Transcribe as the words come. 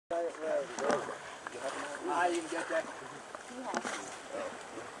I didn't get that.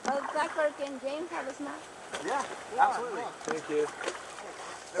 Oh, Zachary and James have a snack? Yeah, absolutely. Thank you.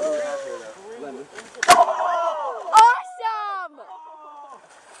 Lemon. Awesome!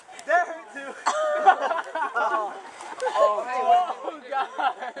 That hurt too. God.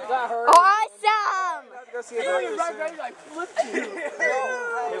 That hurt. Awesome! Go see if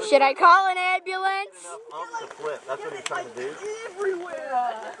Should I call an ambulance? To flip. That's what he's trying to do. Everywhere.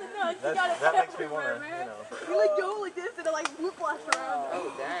 That makes me want to, You like go like this and it like whiplash around.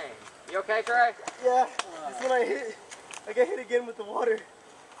 Oh, dang. You okay, Trey? Yeah. Just when I get hit again with the water.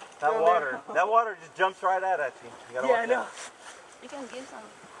 That water just jumps right out at you. You gotta Yeah, I watch know. You can give some.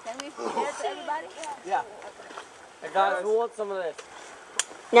 Can we share it to everybody? Yeah. Hey guys, who wants some of this?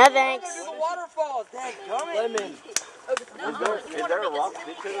 No thanks. The waterfall. Dang, lemon. Is there a rock?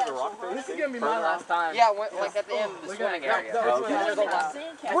 This is gonna be my last time. Yeah, like at the end of the swimming area.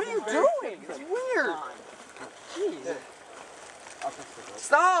 What are you doing? It's weird. Jeez.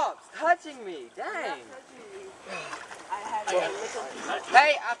 Stop touching me. Dang.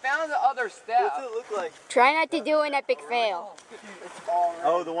 Hey, I found the other step. What's it look like? Try not to do an epic fail.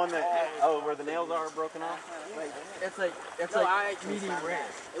 Oh, the one that, where the nails are broken off? It's like medium rare.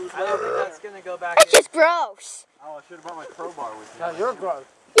 It was that's gonna go back. That's just gross. Oh, I should have brought my crowbar with me. No, you're gross.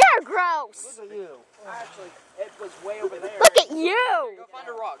 You're gross. Look at you. Actually, it was way over there. Look at you. Go find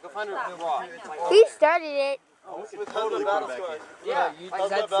a rock. Go find a rock. He started it. With holding battle scars. Yeah, How's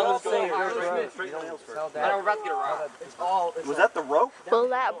that battle scar? I know we're about to get a rock. Was that the rope? Well,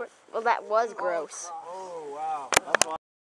 that was gross. Oh, wow. That's